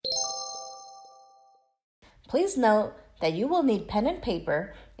Please note that you will need pen and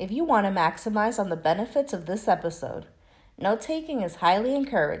paper if you want to maximize on the benefits of this episode. Note-taking is highly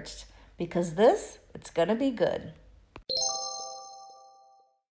encouraged because it's going to be good.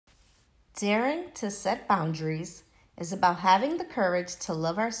 Daring to set boundaries is about having the courage to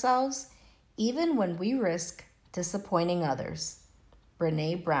love ourselves even when we risk disappointing others.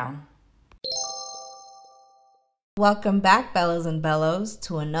 Brené Brown. Welcome back, Bellas and Bellows,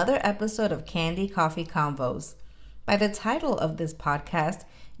 to another episode of Candy Coffee Convos. By the title of this podcast,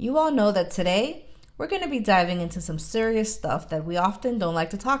 you all know that today we're going to be diving into some serious stuff that we often don't like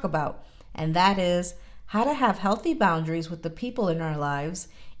to talk about, and that is how to have healthy boundaries with the people in our lives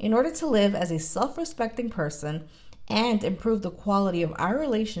in order to live as a self-respecting person and improve the quality of our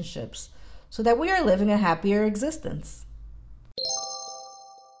relationships so that we are living a happier existence.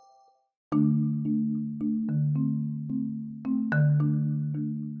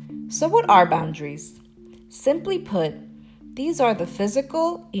 So what are boundaries? Simply put, these are the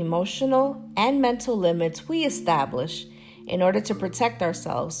physical, emotional, and mental limits we establish in order to protect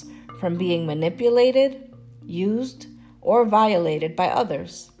ourselves from being manipulated, used, or violated by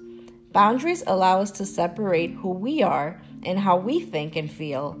others. Boundaries allow us to separate who we are and how we think and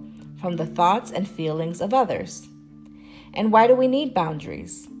feel from the thoughts and feelings of others. And why do we need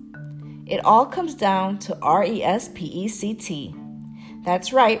boundaries? It all comes down to RESPECT.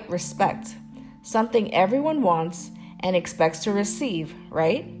 That's right, respect. Something everyone wants and expects to receive,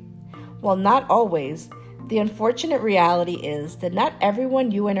 right? Well, not always. The unfortunate reality is that not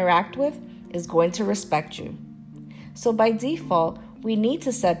everyone you interact with is going to respect you. So by default, we need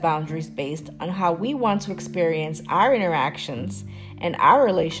to set boundaries based on how we want to experience our interactions and our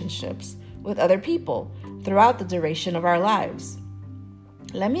relationships with other people throughout the duration of our lives.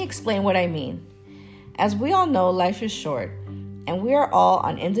 Let me explain what I mean. As we all know, life is short, and we are all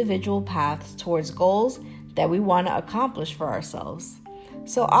on individual paths towards goals that we want to accomplish for ourselves.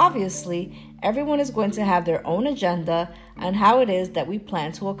 So obviously, everyone is going to have their own agenda on how it is that we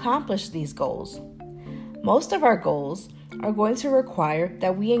plan to accomplish these goals. Most of our goals are going to require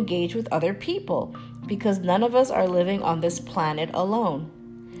that we engage with other people because none of us are living on this planet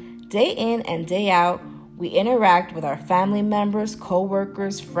alone. Day in and day out, we interact with our family members,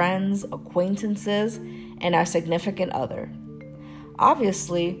 co-workers, friends, acquaintances, and our significant other.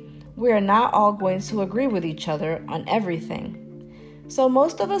 Obviously, we are not all going to agree with each other on everything. So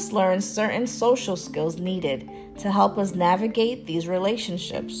most of us learn certain social skills needed to help us navigate these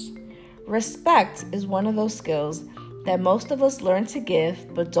relationships. Respect is one of those skills that most of us learn to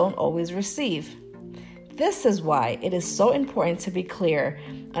give but don't always receive. This is why it is so important to be clear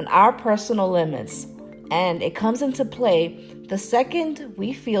on our personal limits, and it comes into play the second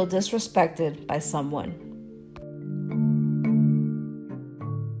we feel disrespected by someone.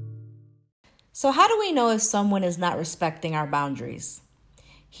 So how do we know if someone is not respecting our boundaries?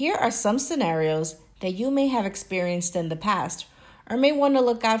 Here are some scenarios that you may have experienced in the past or may want to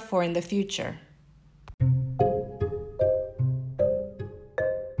look out for in the future.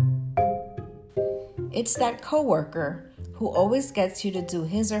 It's that coworker who always gets you to do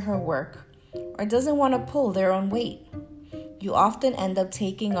his or her work or doesn't want to pull their own weight. You often end up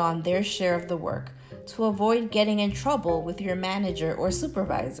taking on their share of the work to avoid getting in trouble with your manager or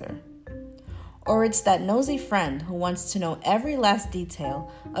supervisor. Or it's that nosy friend who wants to know every last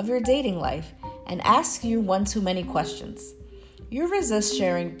detail of your dating life and asks you one too many questions. You resist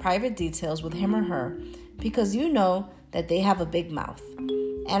sharing private details with him or her because you know that they have a big mouth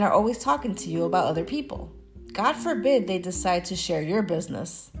and are always talking to you about other people. God forbid they decide to share your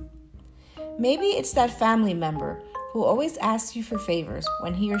business. Maybe it's that family member who always asks you for favors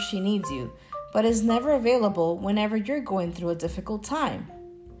when he or she needs you, but is never available whenever you're going through a difficult time.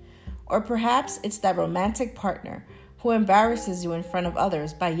 Or perhaps it's that romantic partner who embarrasses you in front of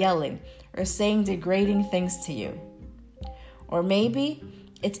others by yelling or saying degrading things to you. Or maybe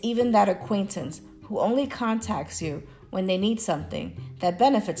it's even that acquaintance who only contacts you when they need something that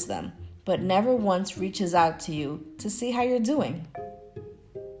benefits them, but never once reaches out to you to see how you're doing.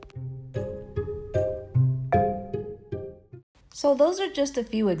 So those are just a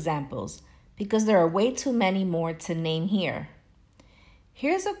few examples, because there are way too many more to name here.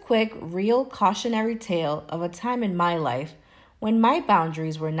 Here's a quick, real cautionary tale of a time in my life when my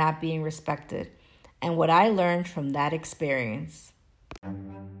boundaries were not being respected, and what I learned from that experience.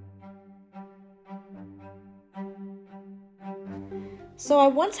 So I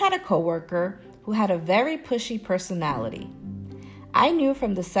once had a coworker who had a very pushy personality. I knew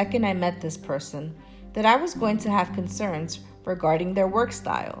from the second I met this person that I was going to have concerns regarding their work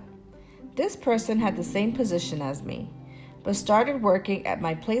style. This person had the same position as me, but started working at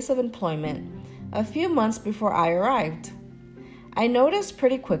my place of employment a few months before I arrived. I noticed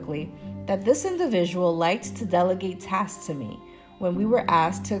pretty quickly that this individual liked to delegate tasks to me when we were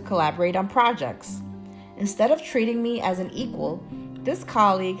asked to collaborate on projects. Instead of treating me as an equal, this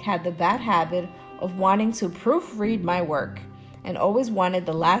colleague had the bad habit of wanting to proofread my work and always wanted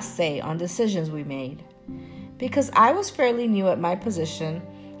the last say on decisions we made. Because I was fairly new at my position,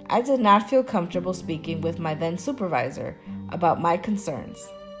 I did not feel comfortable speaking with my then supervisor about my concerns.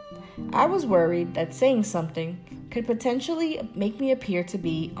 I was worried that saying something could potentially make me appear to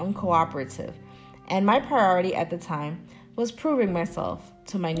be uncooperative, and my priority at the time was proving myself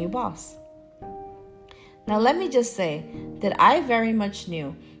to my new boss. Now let me just say that I very much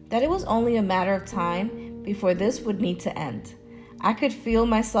knew that it was only a matter of time before this would need to end. I could feel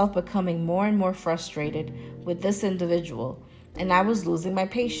myself becoming more and more frustrated with this individual, and I was losing my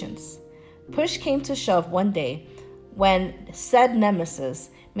patience. Push came to shove one day when said nemesis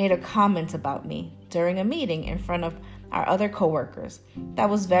made a comment about me during a meeting in front of our other coworkers that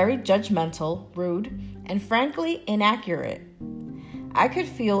was very judgmental, rude, and frankly inaccurate. I could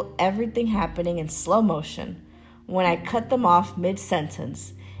feel everything happening in slow motion when I cut them off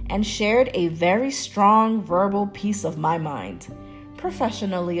mid-sentence and shared a very strong verbal piece of my mind,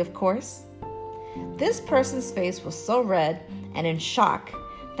 professionally, of course. This person's face was so red and in shock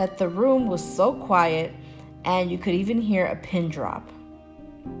that the room was so quiet and you could even hear a pin drop.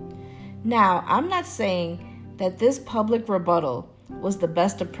 Now, I'm not saying that this public rebuttal was the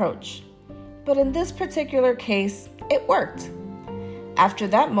best approach, but in this particular case, it worked. After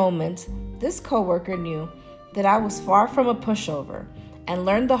that moment, this coworker knew that I was far from a pushover and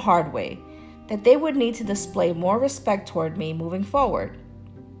learned the hard way that they would need to display more respect toward me moving forward.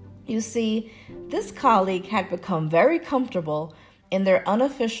 You see, this colleague had become very comfortable in their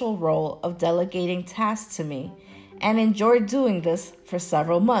unofficial role of delegating tasks to me and enjoyed doing this for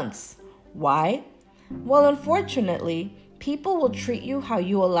several months. Why? Well, unfortunately, people will treat you how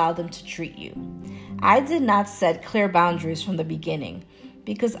you allow them to treat you. I did not set clear boundaries from the beginning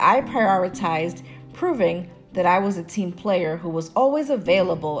because I prioritized proving that I was a team player who was always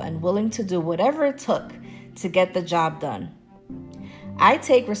available and willing to do whatever it took to get the job done. I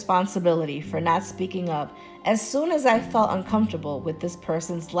take responsibility for not speaking up as soon as I felt uncomfortable with this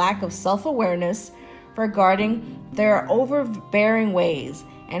person's lack of self-awareness regarding their overbearing ways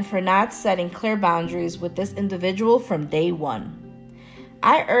and for not setting clear boundaries with this individual from day one.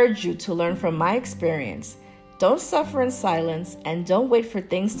 I urge you to learn from my experience. Don't suffer in silence and don't wait for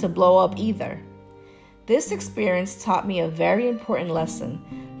things to blow up either. This experience taught me a very important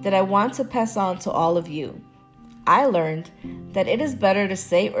lesson that I want to pass on to all of you. I learned that it is better to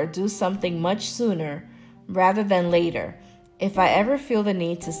say or do something much sooner rather than later if I ever feel the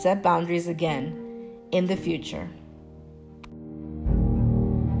need to set boundaries again in the future.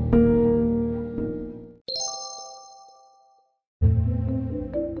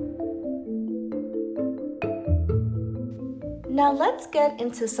 Now let's get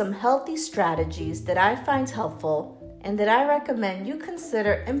into some healthy strategies that I find helpful and that I recommend you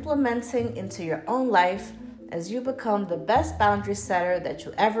consider implementing into your own life as you become the best boundary setter that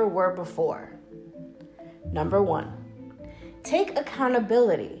you ever were before. Number 1, take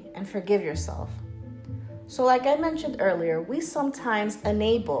accountability and forgive yourself. So like I mentioned earlier, we sometimes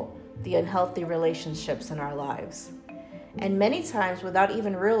enable the unhealthy relationships in our lives, and many times without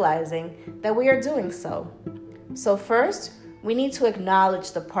even realizing that we are doing so. So first, we need to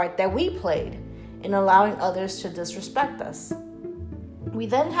acknowledge the part that we played in allowing others to disrespect us. We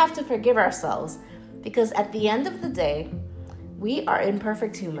then have to forgive ourselves because at the end of the day, we are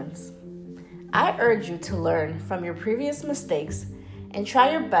imperfect humans. I urge you to learn from your previous mistakes and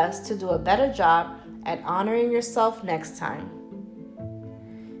try your best to do a better job at honoring yourself next time.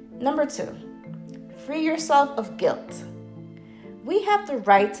 Number 2, free yourself of guilt. We have the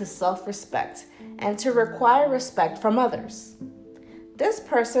right to self-respect and to require respect from others. This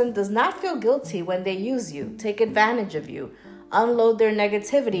person does not feel guilty when they use you, take advantage of you, unload their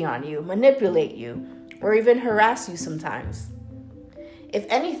negativity on you, manipulate you, or even harass you sometimes. If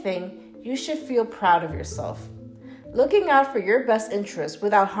anything, you should feel proud of yourself. Looking out for your best interests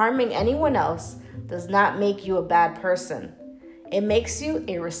without harming anyone else does not make you a bad person. It makes you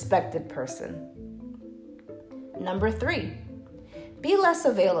a respected person. Number 3, be less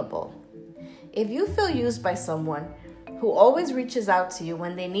available. If you feel used by someone who always reaches out to you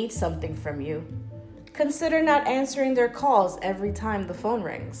when they need something from you, consider not answering their calls every time the phone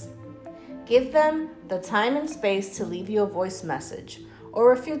rings. Give them the time and space to leave you a voice message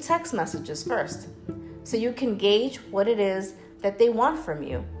or a few text messages first, so you can gauge what it is that they want from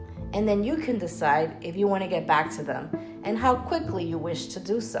you, and then you can decide if you want to get back to them and how quickly you wish to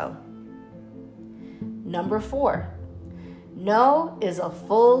do so. Number 4, no is a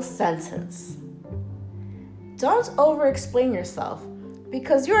full sentence. Don't over-explain yourself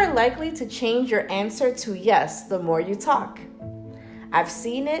because you are likely to change your answer to yes the more you talk. I've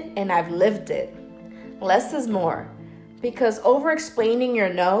seen it and I've lived it. Less is more because over-explaining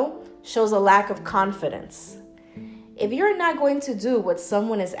your no shows a lack of confidence. If you're not going to do what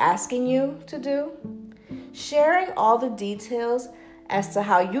someone is asking you to do, sharing all the details as to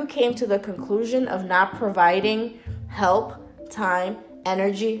how you came to the conclusion of not providing help, time,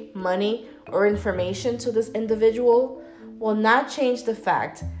 energy, money, or information to this individual will not change the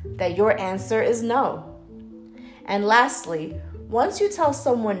fact that your answer is no. And lastly, once you tell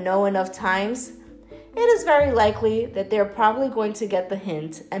someone no enough times, it is very likely that they're probably going to get the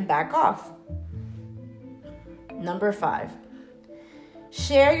hint and back off. Number 5,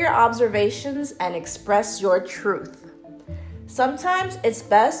 share your observations and express your truth. Sometimes it's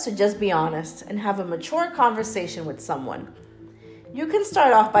best to just be honest and have a mature conversation with someone. You can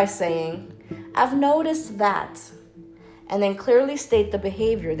start off by saying, I've noticed that, and then clearly state the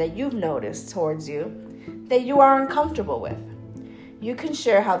behavior that you've noticed towards you that you are uncomfortable with. You can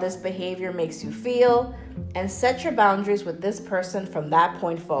share how this behavior makes you feel and set your boundaries with this person from that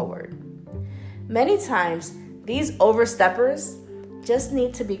point forward. Many times, these oversteppers just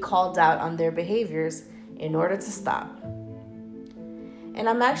need to be called out on their behaviors in order to stop. And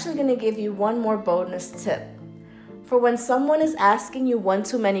I'm actually going to give you one more bonus tip. For when someone is asking you one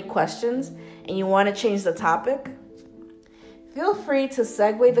too many questions and you want to change the topic, feel free to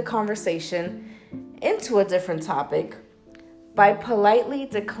segue the conversation into a different topic by politely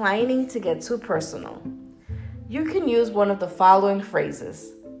declining to get too personal. You can use one of the following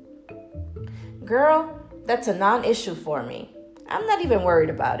phrases. Girl, that's a non-issue for me. I'm not even worried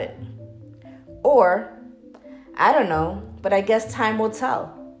about it. Or, I don't know, but I guess time will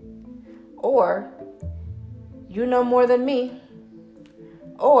tell. Or, you know more than me.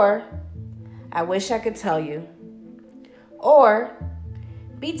 Or, I wish I could tell you. Or,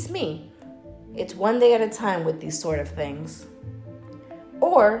 beats me. It's one day at a time with these sort of things.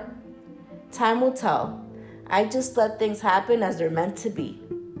 Or, time will tell. I just let things happen as they're meant to be.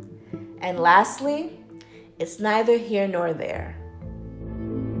 And lastly, it's neither here nor there.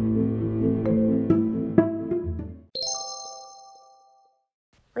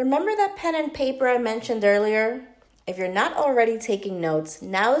 Remember that pen and paper I mentioned earlier? If you're not already taking notes,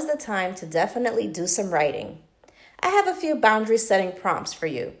 now is the time to definitely do some writing. I have a few boundary setting prompts for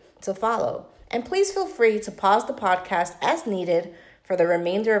you to follow, and please feel free to pause the podcast as needed for the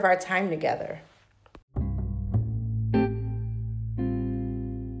remainder of our time together.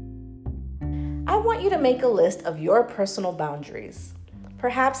 I want you to make a list of your personal boundaries,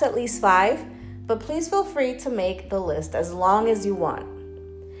 perhaps at least 5, but please feel free to make the list as long as you want.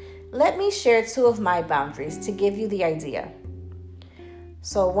 Let me share 2 of my boundaries to give you the idea.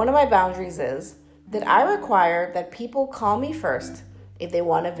 So one of my boundaries is that I require that people call me first if they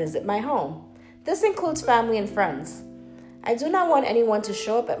want to visit my home. This includes family and friends. I do not want anyone to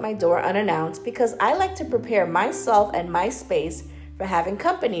show up at my door unannounced because I like to prepare myself and my space for having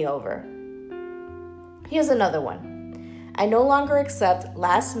company over. Here's another one. I no longer accept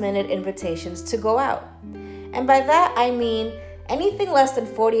last-minute invitations to go out. And by that, I mean anything less than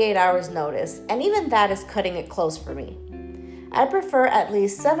 48 hours notice, and even that is cutting it close for me. I prefer at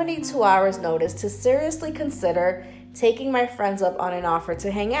least 72 hours notice to seriously consider taking my friends up on an offer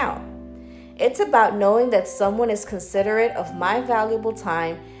to hang out. It's about knowing that someone is considerate of my valuable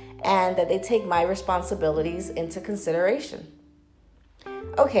time and that they take my responsibilities into consideration.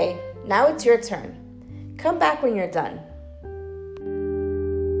 Okay, now it's your turn. Come back when you're done.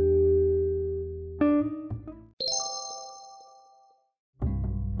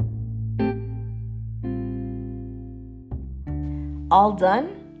 All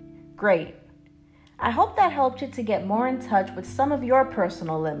done? Great. I hope that helped you to get more in touch with some of your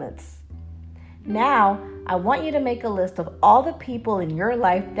personal limits. Now, I want you to make a list of all the people in your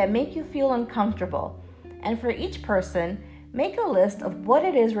life that make you feel uncomfortable. And for each person, make a list of what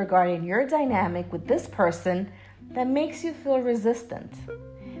it is regarding your dynamic with this person that makes you feel resistant.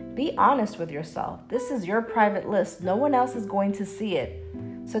 Be honest with yourself. This is your private list. No one else is going to see it.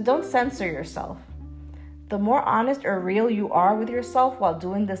 So don't censor yourself. The more honest or real you are with yourself while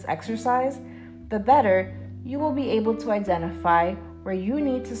doing this exercise, the better you will be able to identify where you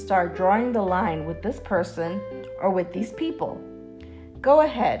need to start drawing the line with this person or with these people. Go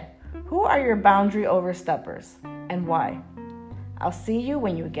ahead. Who are your boundary oversteppers and why? I'll see you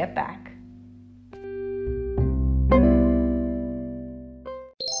when you get back.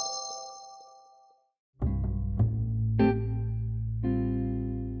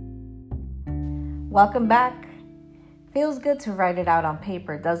 Welcome back. Feels good to write it out on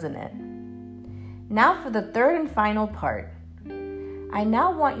paper, doesn't it? Now for the third and final part. I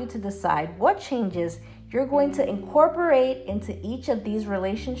now want you to decide what changes you're going to incorporate into each of these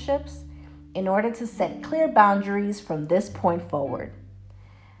relationships in order to set clear boundaries from this point forward.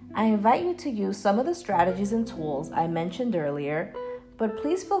 I invite you to use some of the strategies and tools I mentioned earlier, but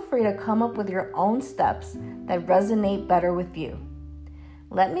please feel free to come up with your own steps that resonate better with you.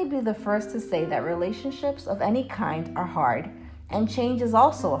 Let me be the first to say that relationships of any kind are hard, and change is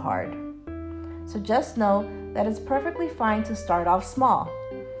also hard. So just know that it's perfectly fine to start off small.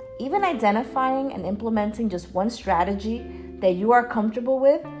 Even identifying and implementing just one strategy that you are comfortable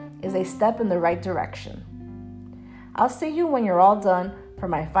with is a step in the right direction. I'll see you when you're all done for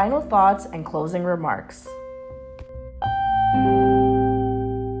my final thoughts and closing remarks.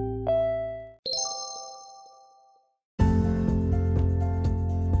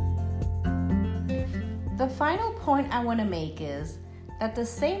 The final point I want to make is that the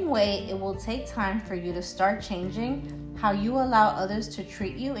same way it will take time for you to start changing how you allow others to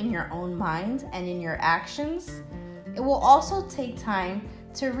treat you in your own mind and in your actions, it will also take time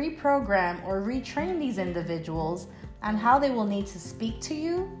to reprogram or retrain these individuals on how they will need to speak to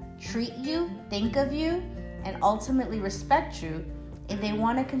you, treat you, think of you, and ultimately respect you if they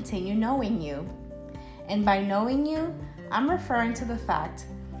want to continue knowing you. And by knowing you, I'm referring to the fact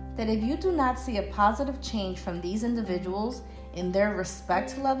that if you do not see a positive change from these individuals in their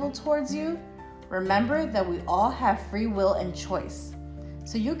respect level towards you, remember that we all have free will and choice.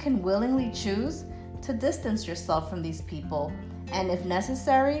 So you can willingly choose to distance yourself from these people, and if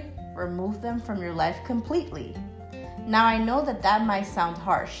necessary, remove them from your life completely. Now I know that might sound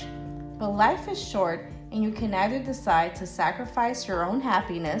harsh, but life is short and you can either decide to sacrifice your own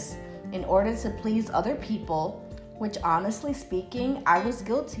happiness in order to please other people, which honestly speaking, I was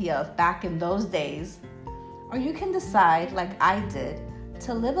guilty of back in those days, or you can decide, like I did,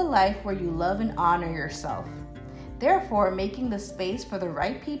 to live a life where you love and honor yourself, therefore making the space for the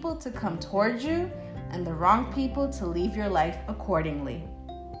right people to come towards you and the wrong people to leave your life accordingly.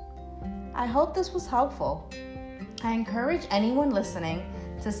 I hope this was helpful. I encourage anyone listening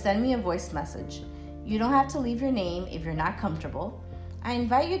to send me a voice message. You don't have to leave your name if you're not comfortable. I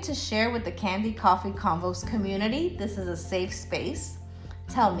invite you to share with the Candy Coffee Convos community. This is a safe space.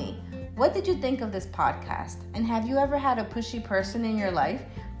 Tell me, what did you think of this podcast? And have you ever had a pushy person in your life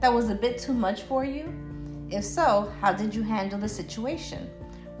that was a bit too much for you? If so, how did you handle the situation?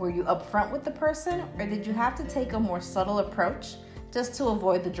 Were you upfront with the person, or did you have to take a more subtle approach just to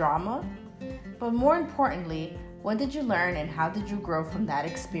avoid the drama? But more importantly, what did you learn and how did you grow from that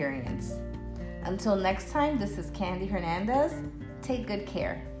experience? Until next time, this is Candy Hernandez. Take good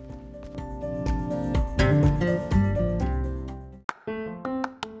care.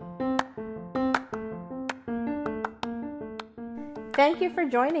 Thank you for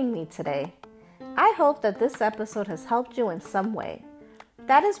joining me today. I hope that this episode has helped you in some way.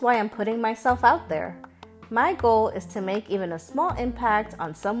 That is why I'm putting myself out there. My goal is to make even a small impact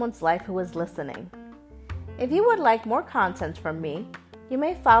on someone's life who is listening. If you would like more content from me, you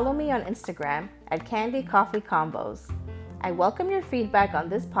may follow me on Instagram at Candy Coffee Combos. I welcome your feedback on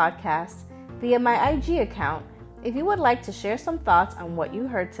this podcast via my IG account if you would like to share some thoughts on what you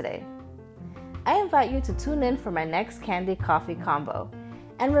heard today. I invite you to tune in for my next Candy Coffee Combo.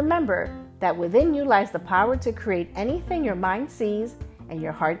 And remember that within you lies the power to create anything your mind sees and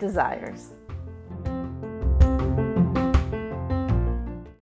your heart desires.